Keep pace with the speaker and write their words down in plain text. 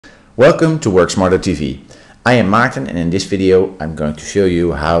Welcome to WorkSmarter TV. I am Maarten, and in this video I'm going to show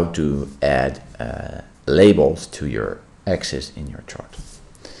you how to add labels to your axis in your chart.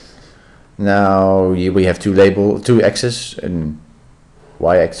 Now we have two axes, and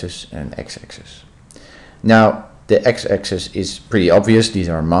y-axis and x-axis. Now the x-axis is pretty obvious. These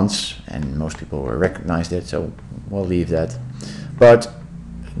are months and most people will recognize that, so we'll leave that. But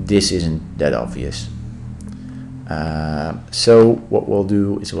this isn't that obvious. So what we'll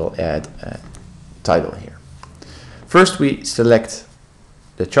do is we'll add a title here. First we select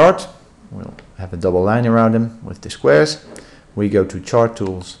the chart. We'll have a double line around them with the squares. We go to Chart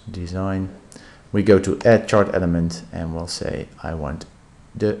Tools, Design. We go to Add Chart Element and we'll say I want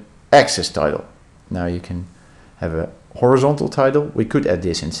the axis title. Now you can have a horizontal title. We could add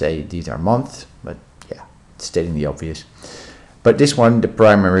this and say these are months, but yeah, it's stating the obvious. But this one, the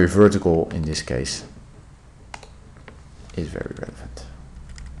primary vertical in this case, is very relevant.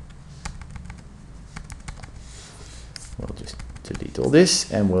 We'll just delete all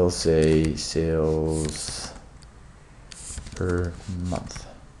this and we'll say sales per month.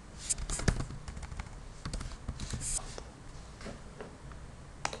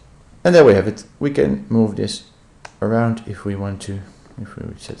 And there we have it. We can move this around if we want to. If we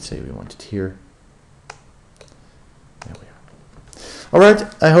say we want it here. There we are.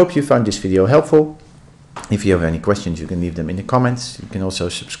 Alright, I hope you found this video helpful. If you have any questions, you can leave them in the comments. You can also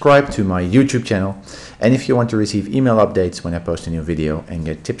subscribe to my YouTube channel. And if you want to receive email updates when I post a new video and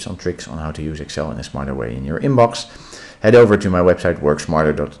get tips and tricks on how to use Excel in a smarter way in your inbox, head over to my website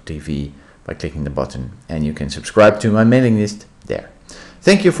worksmarter.tv by clicking the button, and you can subscribe to my mailing list there.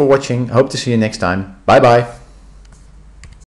 Thank you for watching. Hope to see you next time. Bye bye.